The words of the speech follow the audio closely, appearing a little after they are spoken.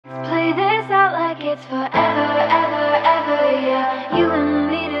like it's forever, ever, ever, yeah. You and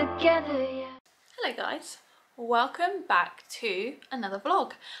me together, yeah. Hello guys, welcome back to another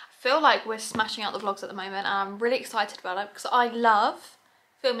vlog. I feel like we're smashing out the vlogs at the moment and I'm really excited about it because I love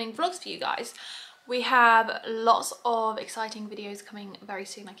filming vlogs for you guys. We have lots of exciting videos coming very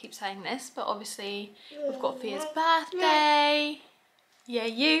soon. I keep saying this, but obviously we've got Fia's birthday. Yeah,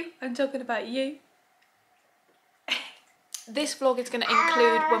 you. I'm talking about you. This vlog is going to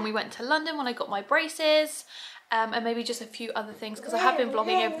include when we went to London, when I got my braces, and maybe just a few other things because I have been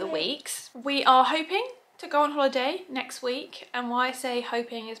vlogging over the weeks. We are hoping to go on holiday next week, and why I say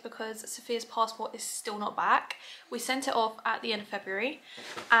hoping is because Sophia's passport is still not back. We sent it off at the end of February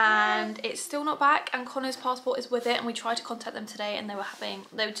and it's still not back, and Connor's passport is with it, and we tried to contact them today and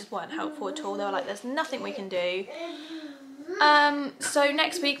they just weren't helpful at all. They were like, there's nothing we can do. So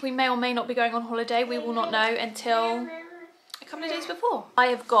next week we may or may not be going on holiday. We will not know until a couple of days before. I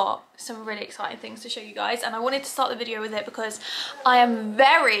have got some really exciting things to show you guys, and I wanted to start the video with it because I am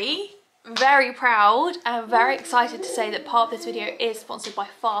very proud and very excited to say that part of this video is sponsored by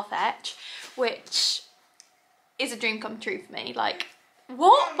Farfetch, which is a dream come true for me. Like,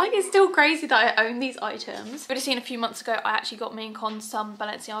 what? Like, it's still crazy that I own these items. You would have seen a few months ago I actually got me and Con some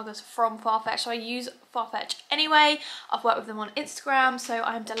Balenciagas from Farfetch, so I use Farfetch anyway. I've worked with them on Instagram, so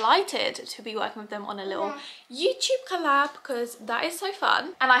I'm delighted to be working with them on a little YouTube collab because that is so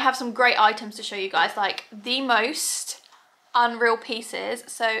fun. And I have some great items to show you guys, like the most unreal pieces.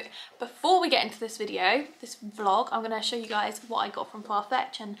 So before we get into this video, this vlog, I'm going to show you guys what I got from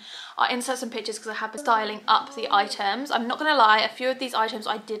Farfetch, and I'll insert some pictures because I have been styling up the items. I'm not going to lie, a few of these items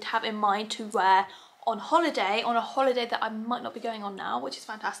I did have in mind to wear on holiday, that I might not be going on now, which is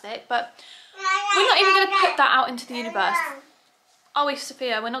fantastic, but we're not even going to put that out into the universe. Are we,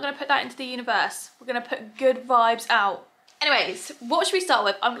 Sophia? We're not going to put that into the universe. We're going to put good vibes out. Anyways, what should we start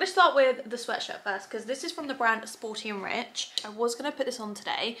with? I'm going to start with the sweatshirt first because this is from the brand Sporty and Rich. I was going to put this on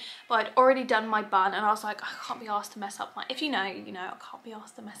today, but I'd already done my bun and I was like, I can't be asked to mess up my... If you know, you know, I can't be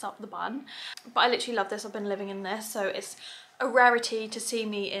asked to mess up the bun. But I literally love this. I've been living in this, so it's a rarity to see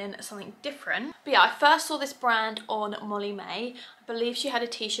me in something different. But yeah, I first saw this brand on Molly May. I believe she had a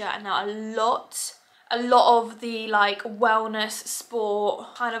t-shirt, and now a lot of the like wellness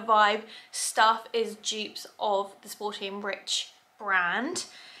sport kind of vibe stuff is dupes of the Sporty and Rich brand.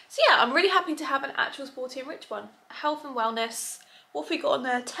 So yeah, I'm really happy to have an actual Sporty and Rich one. Health and wellness. What have we got on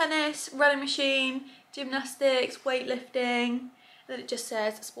there? Tennis, running machine, gymnastics, weightlifting. And then it just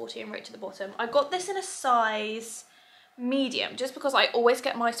says Sporty and Rich at the bottom. I got this in a size medium just because I always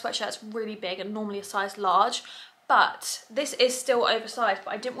get my sweatshirts really big and normally a size large. But this is still oversized,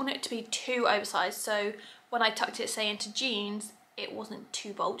 but I didn't want it to be too oversized, so when I tucked it, say, into jeans, it wasn't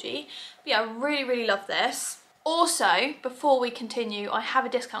too bulgy. But yeah, I really love this. Also, before we continue, I have a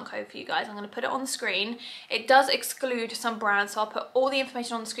discount code for you guys. I'm going to put it on the screen. It does exclude some brands, so I'll put all the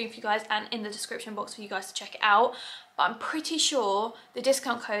information on the screen for you guys and in the description box for you guys to check it out. But I'm pretty sure the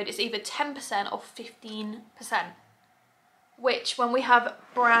discount code is either 10% or 15%. Which, when we have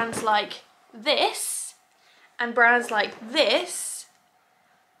brands like this, and brands like this,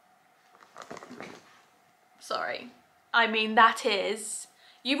 sorry, I mean, that is,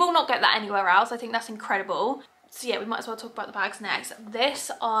 you will not get that anywhere else. I think that's incredible. So yeah, we might as well talk about the bags next.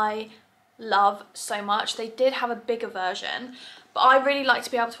 This I love so much. They did have a bigger version, but I really like to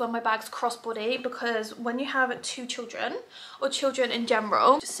be able to wear my bags crossbody because when you have two children, or children in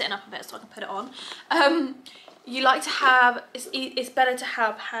general, just sitting up a bit so I can put it on, you like to have, it's better to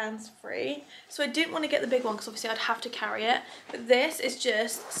have hands free. So I didn't want to get the big one because obviously I'd have to carry it. But this is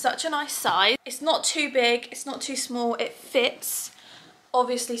just such a nice size. It's not too big, it's not too small. It fits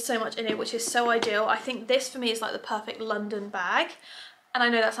obviously so much in it, which is so ideal. I think this for me is like the perfect London bag. And I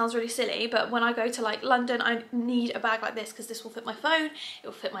know that sounds really silly, but when I go to like London, I need a bag like this because this will fit my phone, it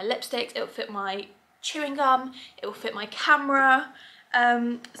will fit my lipsticks, it will fit my chewing gum, it will fit my camera.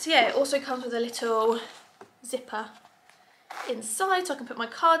 So yeah, it also comes with a little zipper inside so I can put my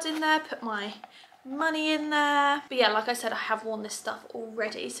cards in there, put my money in there. But yeah, like I said, I have worn this stuff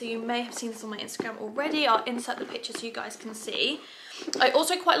already, so you may have seen this on my Instagram already. I'll insert the picture so you guys can see. I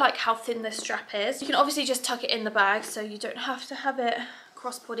also quite like how thin this strap is. You can obviously just tuck it in the bag so you don't have to have it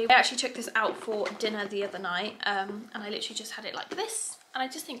crossbody. I actually took this out for dinner the other night, and I literally just had it like this. And I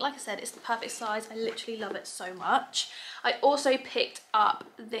just think, like I said, it's the perfect size. I literally love it so much. I also picked up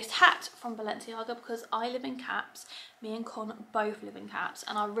this hat from Balenciaga because I live in Caps. Me and Con both live in Caps,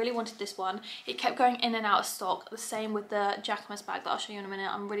 and I really wanted this one. It kept going in and out of stock. The same with the Jacquemus bag that I'll show you in a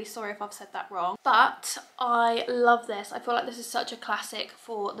minute. I'm really sorry if I've said that wrong. But I love this. I feel like this is such a classic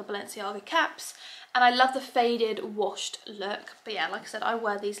for the Balenciaga Caps. And I love the faded washed look. But yeah, like I said, I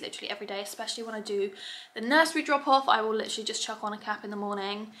wear these literally every day, especially when I do the nursery drop off. I will literally just chuck on a cap in the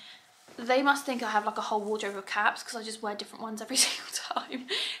morning. They must think I have like a whole wardrobe of caps because I just wear different ones every single time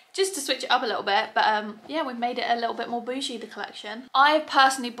just to switch it up a little bit. But yeah, we've made it a little bit more bougie, the collection. I've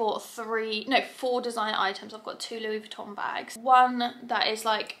personally bought 4 designer items. I've got 2 Louis Vuitton bags. One that is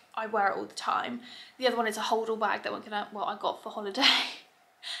like, I wear it all the time. The other one is a hold-all bag that I got for holiday.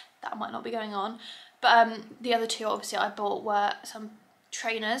 That might not be going on. But the other 2 obviously I bought were some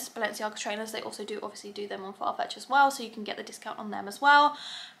trainers, Balenciaga trainers. They also obviously do them on Farfetch as well, so you can get the discount on them as well.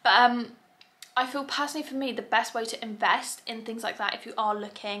 But I feel personally for me the best way to invest in things like that, if you are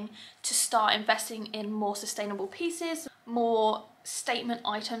looking to start investing in more sustainable pieces, more statement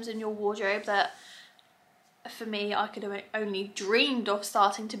items in your wardrobe, that for me I could have only dreamed of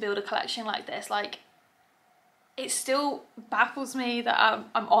starting to build a collection like this. Like, it still baffles me that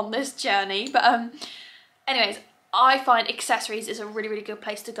I'm on this journey. But anyways, I find accessories is a really good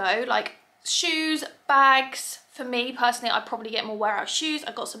place to go. Like shoes, bags. For me personally, I probably get more wear out shoes.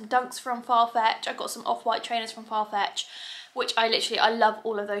 I got some Dunks from Farfetch. I got some off-white trainers from Farfetch, which I love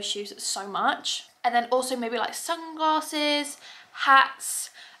all of those shoes so much. And then also maybe like sunglasses, hats.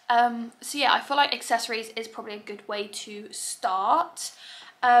 So yeah, I feel like accessories is probably a good way to start.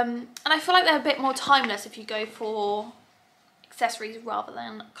 And I feel like they're a bit more timeless if you go for accessories rather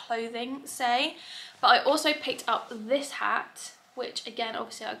than clothing, say. But I also picked up this hat, which again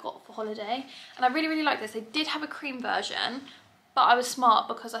obviously I got for holiday, and I really like this. They did have a cream version, but I was smart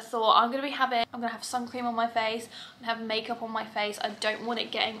because I thought I'm gonna have sun cream on my face, I'm gonna have makeup on my face. I don't want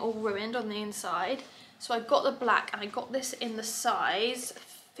it getting all ruined on the inside. So I got the black, and I got this in the size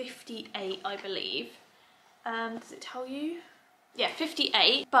 58, I believe. Does it tell you? Yeah,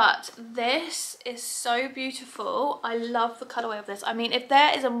 58. But this is so beautiful. I love the colorway of this. I mean, if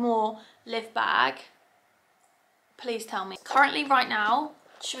there is a more live bag, please tell me. Currently right now,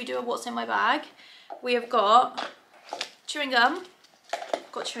 should we do a what's in my bag? We have got chewing gum.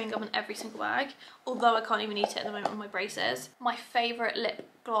 I've got chewing gum in every single bag, although I can't even eat it at the moment with my braces. My favorite lip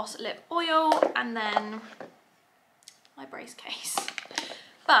gloss, lip oil, and then my brace case.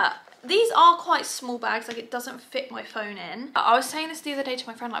 But these are quite small bags, like it doesn't fit my phone in. I was saying this the other day to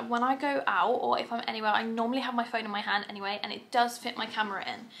my friend, like when I go out or if I'm anywhere, I normally have my phone in my hand anyway, and it does fit my camera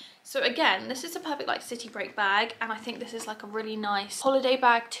in. So again, this is a perfect like city break bag, and I think this is like a really nice holiday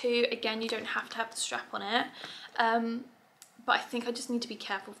bag too. Again, you don't have to have the strap on it. But I think I just need to be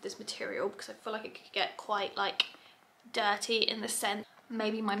careful with this material because I feel like it could get quite like dirty in the sense.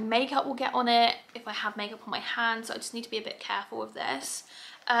 Maybe my makeup will get on it if I have makeup on my hands, so I just need to be a bit careful with this.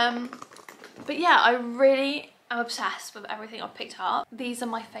 But yeah, I really am obsessed with everything I've picked up. These are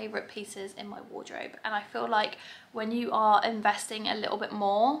my favorite pieces in my wardrobe, and I feel like when you are investing a little bit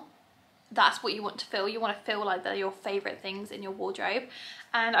more, that's what you want to feel. You want to feel like they're your favorite things in your wardrobe,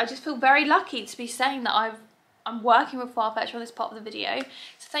 and I just feel very lucky to be saying that I'm working with Farfetch on this part of the video.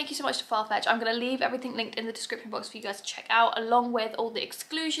 So thank you so much to Farfetch. I'm going to leave everything linked in the description box for you guys to check out, along with all the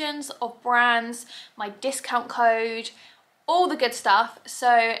exclusions of brands, my discount code, all the good stuff.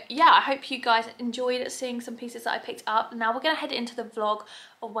 So yeah, I hope you guys enjoyed seeing some pieces that I picked up. Now we're going to head into the vlog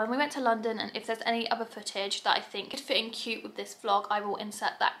of when we went to London, and if there's any other footage that I think could fit in cute with this vlog, I will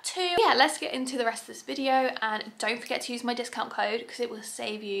insert that too. Yeah, let's get into the rest of this video, and don't forget to use my discount code because it will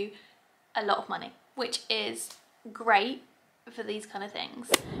save you a lot of money, which is great for these kind of things.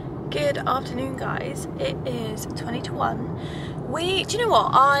 Good afternoon guys, it is 20 to 1. Do you know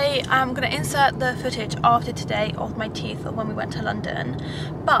what, I am going to insert the footage after today of my teeth of when we went to London,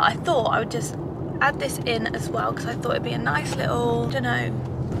 but I thought I would just add this in as well because I thought it'd be a nice little, I don't know,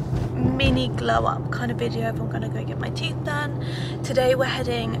 mini glow up kind of video if I'm going to go get my teeth done. Today we're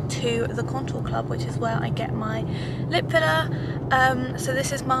heading to the Contour Club, which is where I get my lip filler. So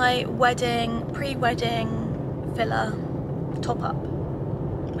this is my wedding, pre-wedding filler top up.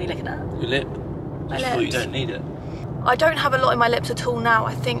 What are you looking at? Your lip. I just thought you don't need it. I don't have a lot in my lips at all now.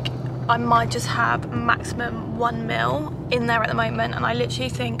 I think I might just have maximum 1 mil in there at the moment, and I literally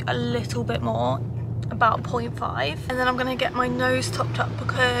think a little bit more, about 0.5. And then I'm gonna get my nose topped up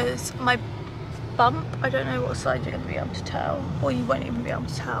because my bump, I don't know what side you're gonna be able to tell, or you won't even be able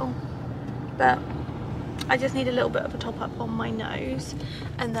to tell, but I just need a little bit of a top up on my nose,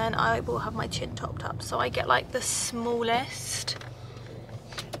 and then I will have my chin topped up. So I get like the smallest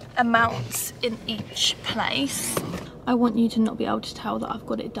amounts in each place. I want you to not be able to tell that I've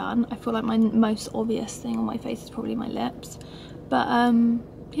got it done. I feel like my most obvious thing on my face is probably my lips, but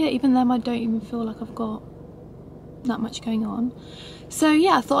yeah, even them I don't even feel like I've got that much going on. So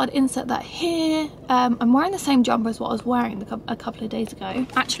yeah, I thought I'd insert that here. I'm wearing the same jumper as what I was wearing a couple of days ago.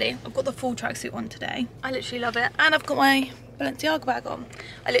 Actually, I've got the full tracksuit on today. I literally love it. And I've got my Balenciaga bag on.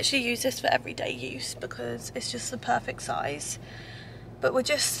 I literally use this for everyday use because it's just the perfect size. But we're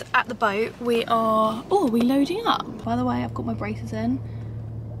just at the boat. We are, oh, are we loading up? By the way, I've got my braces in.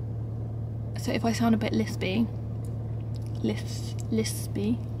 So if I sound a bit lispy,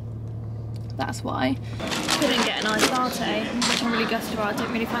 that's why. Couldn't get an iced latte, which I'm really gutted about. I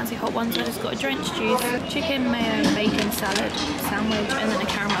don't really fancy hot ones, so I just got a drenched juice, chicken, mayo, bacon, salad, sandwich, and then a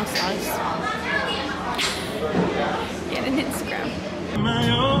caramel slice. Get an Instagram.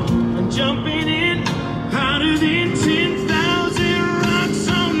 I'm jumping in harder than 10,000 rocks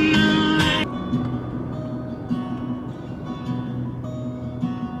on the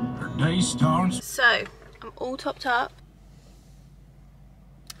lake. So, I'm all topped up.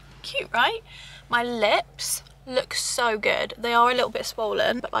 Cute, right? My lips look so good. They are a little bit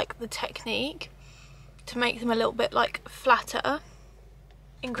swollen, but like the technique to make them a little bit like flatter,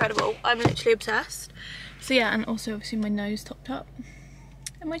 incredible. I'm literally obsessed. So yeah, and also obviously my nose topped up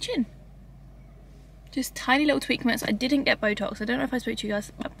and my chin. Just tiny little tweakments. I didn't get Botox. I don't know if I spoke to you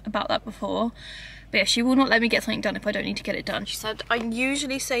guys about that before, but yeah, she will not let me get something done if I don't need to get it done. She said I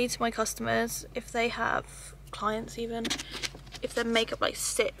usually say to my customers, if they have clients even, if their makeup like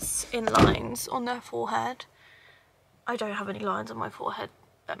sits in lines on their forehead. I don't have any lines on my forehead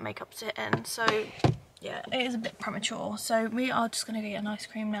that makeup sit in, so yeah, it is a bit premature. So we are just gonna go get an ice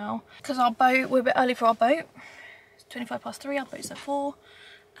cream now because our boat, we're a bit early for our boat. It's 3:25, our boat's at 4.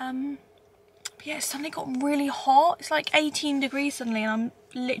 But yeah, it's suddenly got really hot. It's like 18 degrees suddenly, and I'm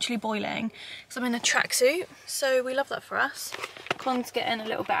literally boiling because I'm in a tracksuit. So we love that for us. Con's getting a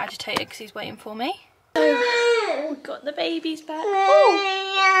little bit agitated because he's waiting for me. So we've got the babies back. Oh,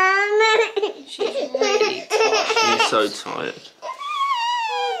 she's really tired. She's so tired.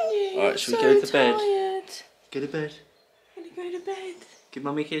 Alright, should we go to bed? Go to bed. I'm gonna go to bed. Give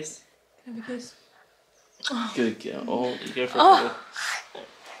mummy a kiss. Have a kiss. Good girl. Oh, you go for a cuddle.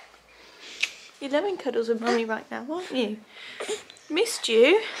 You're loving cuddles with mummy right now, aren't you? Missed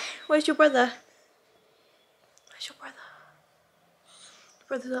you. Where's your brother? Where's your brother? Your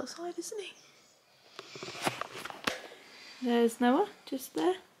brother's outside, isn't he? There's Noah, just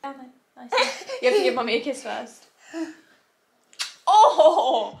there. Oh, nice. You have to give mummy a kiss first.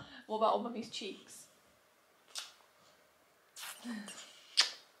 Oh! What about on mummy's cheeks?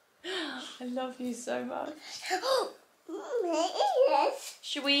 I love you so much.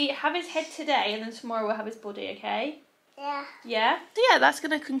 Should we have his head today and then tomorrow we'll have his body, okay? Yeah. Yeah? So yeah, that's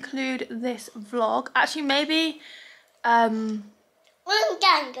going to conclude this vlog. Actually, maybe Molly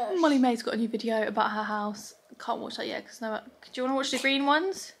May's got a new video about her house. Can't watch that yet because Noah... Do you want to watch the green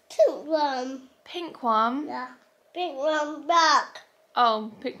ones? Pink one. Pink one? Yeah. Pink one back.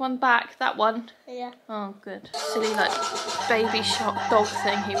 Oh, pick one back. That one? Yeah. Oh, good. Silly, like, baby shark dog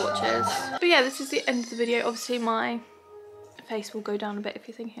thing he watches. But yeah, this is the end of the video. Obviously, my face will go down a bit if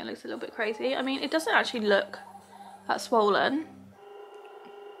you're thinking it looks a little bit crazy. I mean, it doesn't actually look that swollen.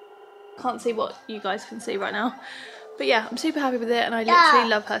 Can't see what you guys can see right now. But yeah, I'm super happy with it, and I literally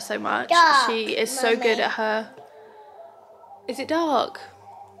love her so much. Dark, She is so good at her... Is it dark?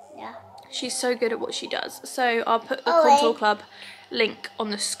 Yeah. She's so good at what she does. So I'll put the Contour Club link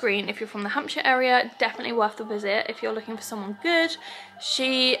on the screen if you're from the Hampshire area. Definitely worth the visit if you're looking for someone good.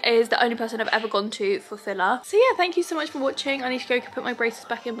 She is the only person I've ever gone to for filler. So yeah, thank you so much for watching. I need to go put my braces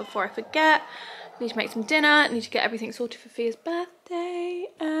back in before I forget. I need to make some dinner. I need to get everything sorted for Fia's birthday.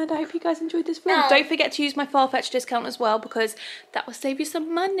 And I hope you guys enjoyed this vlog. Don't forget to use my Farfetch discount as well, because that will save you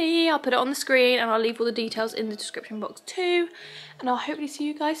some money. I'll put it on the screen and I'll leave all the details in the description box too. And I'll hopefully see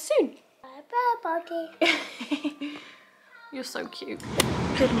you guys soon. Bye, Bobby. You're so cute.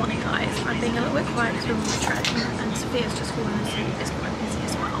 Good morning, guys. I'm being a little bit quiet because we're on the train and Sophia's just fallen asleep. It's quite busy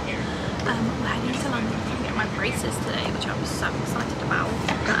as well. We're heading to London to get my braces today, which I'm so excited about.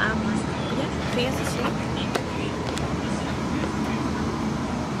 But yeah, Sophia's asleep.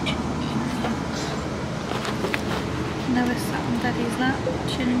 Noah's sat on Daddy's lap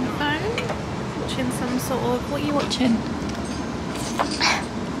watching the phone. Watching some sort of... What are you watching?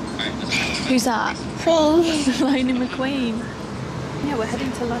 Who's that? Queen. Lightning McQueen. Yeah, we're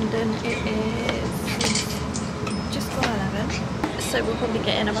heading to London. It is just gone 11. So we'll probably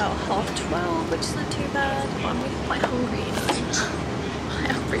get in about 12:30, which is not too bad. But I'm really quite hungry, you know. I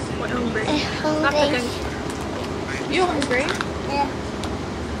am really quite hungry. You're hungry? Yeah.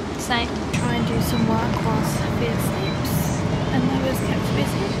 Same. Try and do some work whilst Sophia sleeps. And Noah's kept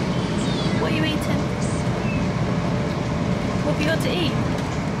busy. What are you eating? What have you got to eat?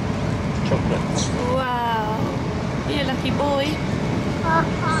 Chocolates. Wow. You lucky boy.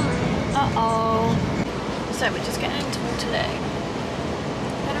 Uh-oh. So we're just getting into Waterloo.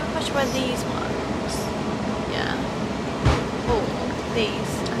 I don't know if I should wear these ones. Yeah. Oh,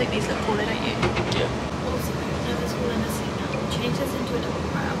 these. I think these look cooler, don't you? Yeah. Also, Nova's all in a seat now. Change this into a double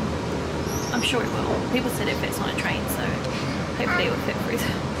pram. I'm sure it will. People said it fits on a train, so hopefully it will fit through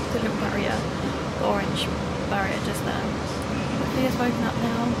the little barrier. The orange barrier just there. Leah's woken up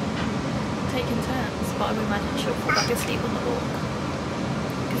now, taking turns, but I would imagine she'll fall back asleep on the walk.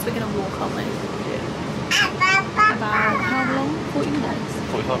 Because we're going to walk, aren't we? Yeah. About how long? 40 minutes?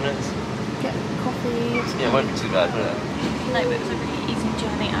 45 minutes? Get coffee. Yeah, it won't be too bad, will it? No, but it was a really easy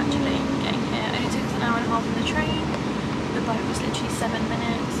journey actually getting here. It only took us an hour and a half on the train. The boat was literally 7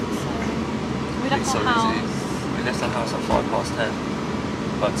 minutes. So we left our house. Easy. We left our house at 10:05.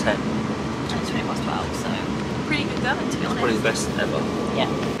 About 10. And it's 20 past 12, so pretty good going to be honest. Probably the best ever.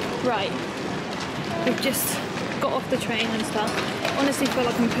 Yeah. Right. We've just got off the train and stuff. Honestly feel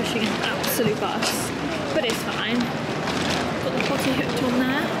like I'm pushing an absolute bus. But it's fine. Got the potty hooked on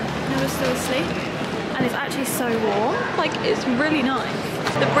there. Now we're still asleep. And it's actually so warm. Like, it's really nice.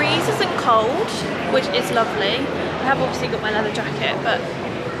 The breeze isn't cold, which is lovely. I have obviously got my leather jacket, but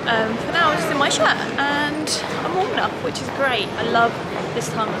for now I'm just in my shirt and I'm warm enough, which is great. I love this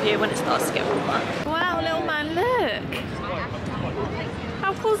time of year when it starts to get warmer. Wow, little man, look.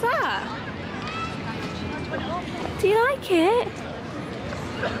 How cool's that? Do you like it?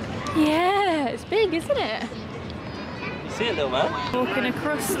 Yeah, it's big, isn't it? See it, little man? Walking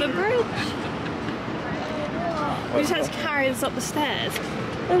across the bridge. We just had to carry this up the stairs.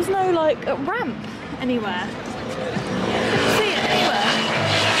 There was no like ramp anywhere. Couldn't see it anywhere.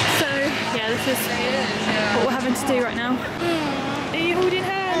 So yeah, this is what we're having to do right now. Are you holding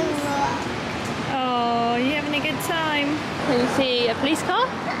hands? Oh, are you having a good time? Can you see a police car?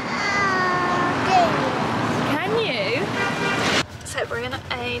 Can you? So we're in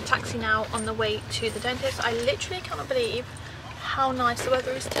a taxi now on the way to the dentist. I literally cannot believe how nice the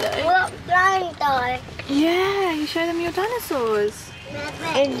weather is today. Look, dinosaur. Yeah, you show them your dinosaurs.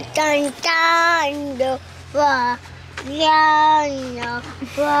 It's dinosaur.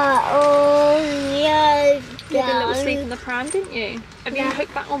 You had a little sleep in the pram, didn't you? Have you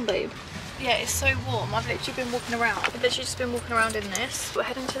hooked that on, babe? Yeah, it's so warm. I've literally been walking around. I've literally just been walking around in this. We're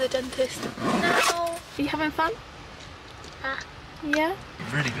heading to the dentist now. Are you having fun? Yeah?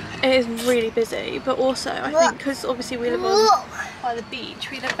 Really busy. It is really busy, but also I think because obviously we live on by the beach,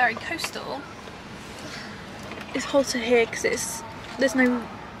 we live very coastal. It's hotter here because there's no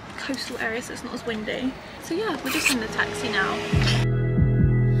coastal area, so it's not as windy. So yeah, we're just in the taxi now.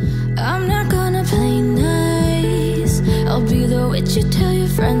 I'm not gonna play nice. I'll be the witch you tell your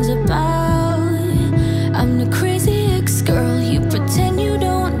friends about. I'm the crazy ex-girl you pretend you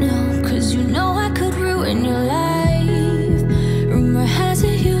don't know, 'cause you know I could ruin your life. Rumor has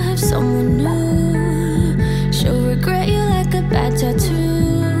it you have someone new. She'll regret you like a bad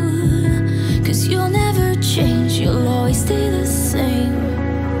tattoo, 'cause you'll never change, you'll always stay the same.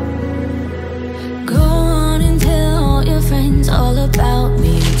 Go on and tell all your friends all about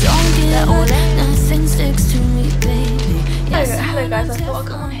me. Don't give up, nothing sticks to me, baby. Yes, Hello guys, I thought I'd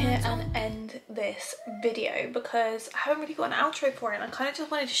come on here and end this video because I haven't really got an outro for it, and I kind of just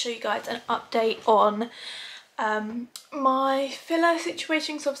wanted to show you guys an update on my filler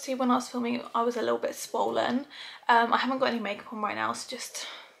situation, because obviously when I was filming I was a little bit swollen. I haven't got any makeup on right now, so just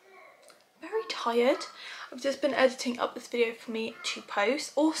very tired. I've just been editing up this video for me to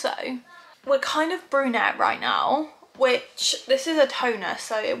post. Also, we're kind of brunette right now, which this is a toner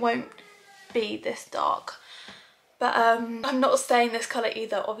so it won't be this dark, but I'm not staying this colour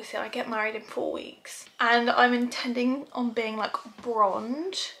either. Obviously I get married in 4 weeks and I'm intending on being like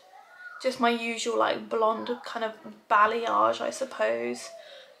blonde, just my usual like blonde kind of balayage I suppose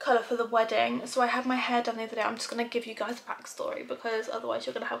colour for the wedding. So I had my hair done the other day. I'm just going to give you guys a backstory because otherwise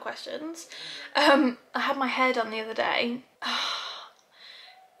you're going to have questions. I had my hair done the other day.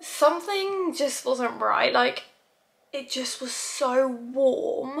 Something just wasn't right. Like, it just was so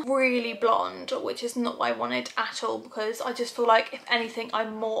warm, really blonde, which is not what I wanted at all, because I just feel like if anything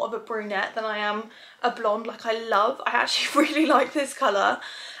I'm more of a brunette than I am a blonde. Like, I actually really like this colour,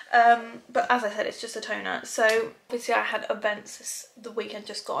 but as I said, it's just a toner. So obviously I had events the weekend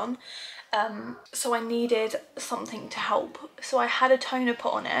just gone, so I needed something to help, so I had a toner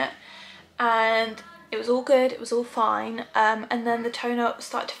put on it and it was all good, it was all fine, and then the toner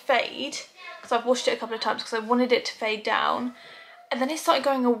started to fade because I've washed it a couple of times because I wanted it to fade down, and then it started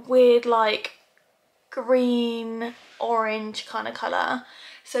going a weird like green orange kind of colour.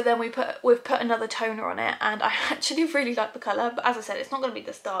 So then we've put another toner on it, and I actually really like the colour, but as I said, it's not going to be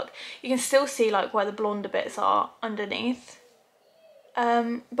this dark. You can still see like where the blonder bits are underneath.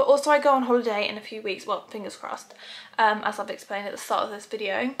 But also I go on holiday in a few weeks, well, fingers crossed, as I've explained at the start of this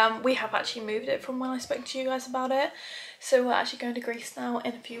video. We have actually moved it from when I spoke to you guys about it, so we're actually going to Greece now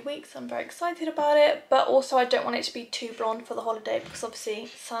in a few weeks. I'm very excited about it, but also I don't want it to be too blonde for the holiday, because obviously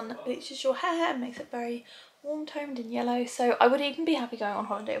sun bleaches your hair and makes it very warm toned and yellow. So I would even be happy going on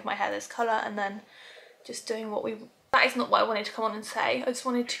holiday with my hair this colour and then just doing what we... That is not what I wanted to come on and say. I just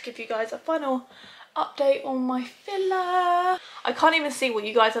wanted to give you guys a final update on my filler. I can't even see what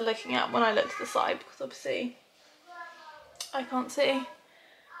you guys are looking at when I look to the side, because obviously I can't see,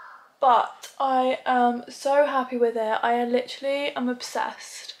 but I am so happy with it. I literally am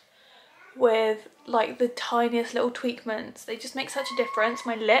obsessed with like the tiniest little tweakments. They just make such a difference.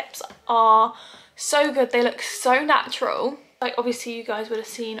 My lips are so good, they look so natural. Like obviously you guys would have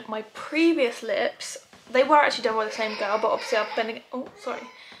seen my previous lips. They were actually done by the same girl, but obviously I've been, oh sorry,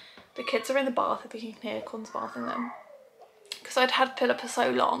 the kids are in the bath, if you can hear Con's bathing them. Because I'd had filler for so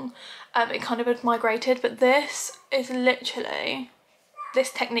long, it kind of had migrated, but this is literally,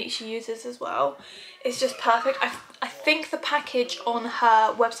 this technique she uses as well is just perfect. I think the package on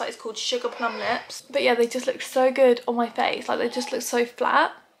her website is called Sugar Plum Lips, but yeah, they just look so good on my face. Like they just look so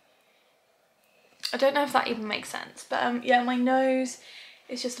flat. I don't know if that even makes sense, but yeah, my nose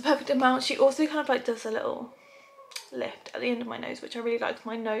is just the perfect amount. She also kind of like does a little lift at the end of my nose, which I really like.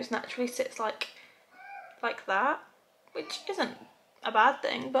 My nose naturally sits like that, which isn't a bad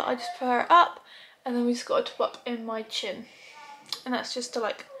thing, but I just prefer it up, and then we just got a top up in my chin, and that's just to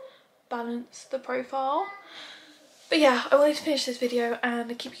like balance the profile. But yeah, I wanted to finish this video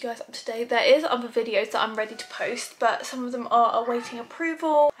and keep you guys up to date. There is other videos that I'm ready to post, but some of them are awaiting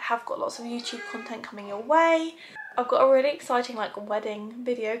approval. I have got lots of YouTube content coming your way. I've got a really exciting like wedding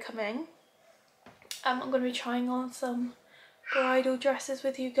video coming. I'm going to be trying on some bridal dresses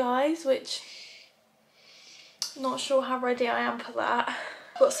with you guys, which I'm not sure how ready I am for that.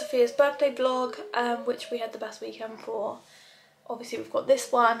 I've got Sophia's birthday vlog, which we had the best weekend for. Obviously we've got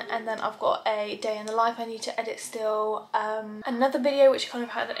this one, and then I've got a day in the life I need to edit still. Another video which kind of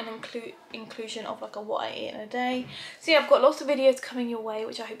had an inclusion of like a what I eat in a day. So yeah, I've got lots of videos coming your way,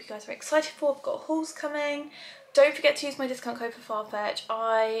 which I hope you guys are excited for. I've got hauls coming. Don't forget to use my discount code for Farfetch.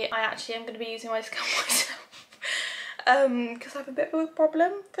 I actually am going to be using my discount myself because I have a bit of a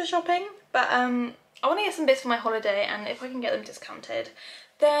problem for shopping. But I want to get some bits for my holiday, and if I can get them discounted,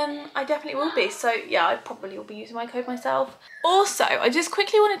 then I definitely will be. So yeah, I probably will be using my code myself. Also, I just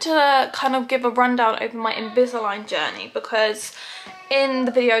quickly wanted to kind of give a rundown over my Invisalign journey, because in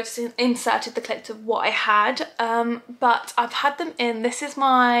the video I just inserted the clips of what I had, but I've had them in, this is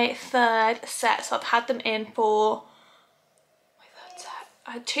my third set, so I've had them in for my third set.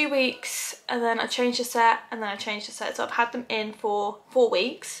 I had 2 weeks, and then I changed the set, and then I changed the set, so I've had them in for 4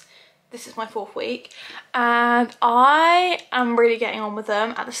 weeks. This is my 4th week, and I am really getting on with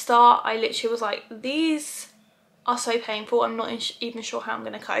them. At the start I literally was like, these are so painful, I'm not even sure how I'm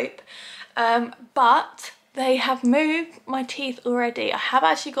going to cope, but they have moved my teeth already. I have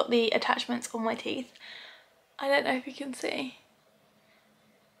actually got the attachments on my teeth. I don't know if you can see,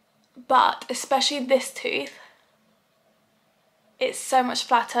 but especially this tooth, it's so much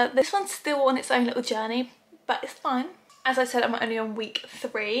flatter. This one's still on its own little journey, but it's fine. As I said, I'm only on week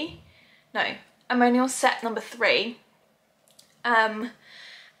 3. No, I'm only on set number 3. And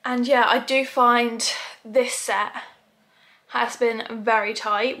yeah, I do find this set has been very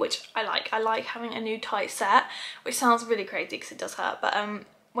tight, which I like. I like having a new tight set, which sounds really crazy because it does hurt, but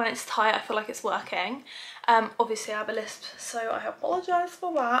when it's tight I feel like it's working. Obviously I have a lisp, so I apologise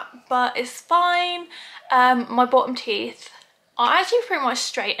for that, but it's fine. My bottom teeth are actually pretty much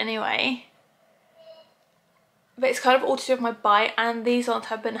straight anyway, but it's kind of all to do with my bite, and these ones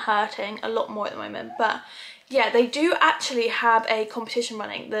have been hurting a lot more at the moment. But yeah, they do actually have a competition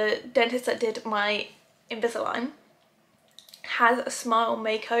running. The dentist that did my Invisalign has a Smile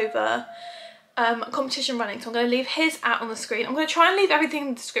Makeover competition running, so I'm going to leave his out on the screen. I'm going to try and leave everything in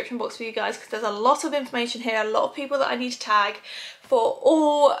the description box for you guys, because there's a lot of information here, a lot of people that I need to tag for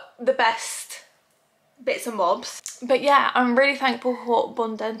all the best bits and bobs. But yeah, I'm really thankful for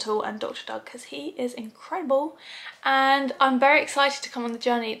Bond Dental and Dr. Doug, because he is incredible, and I'm very excited to come on the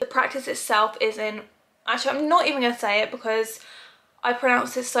journey. The practice itself is in, actually I'm not even going to say it because I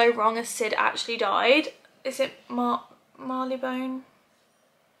pronounced this so wrong, as Sid actually died. Is it Marylebone?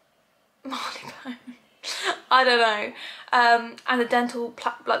 Marylebone. I don't know. And the dental,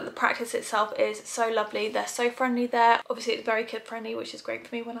 like the practice itself is so lovely. They're so friendly there. Obviously it's very kid friendly, which is great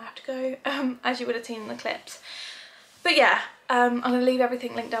for me when I have to go, as you would have seen in the clips. But yeah, I'm going to leave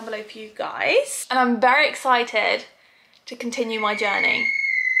everything linked down below for you guys. And I'm very excited to continue my journey.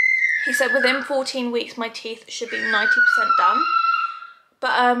 He said within 14 weeks my teeth should be 90% done. But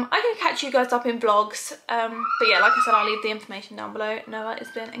I can catch you guys up in vlogs. But yeah, like I said, I'll leave the information down below. Noah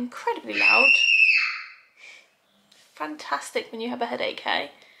has been incredibly loud. Fantastic when you have a headache,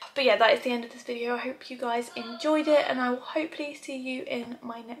 hey? But yeah, that is the end of this video. I hope you guys enjoyed it, and I will hopefully see you in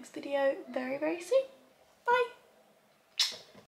my next video very, very soon. Bye!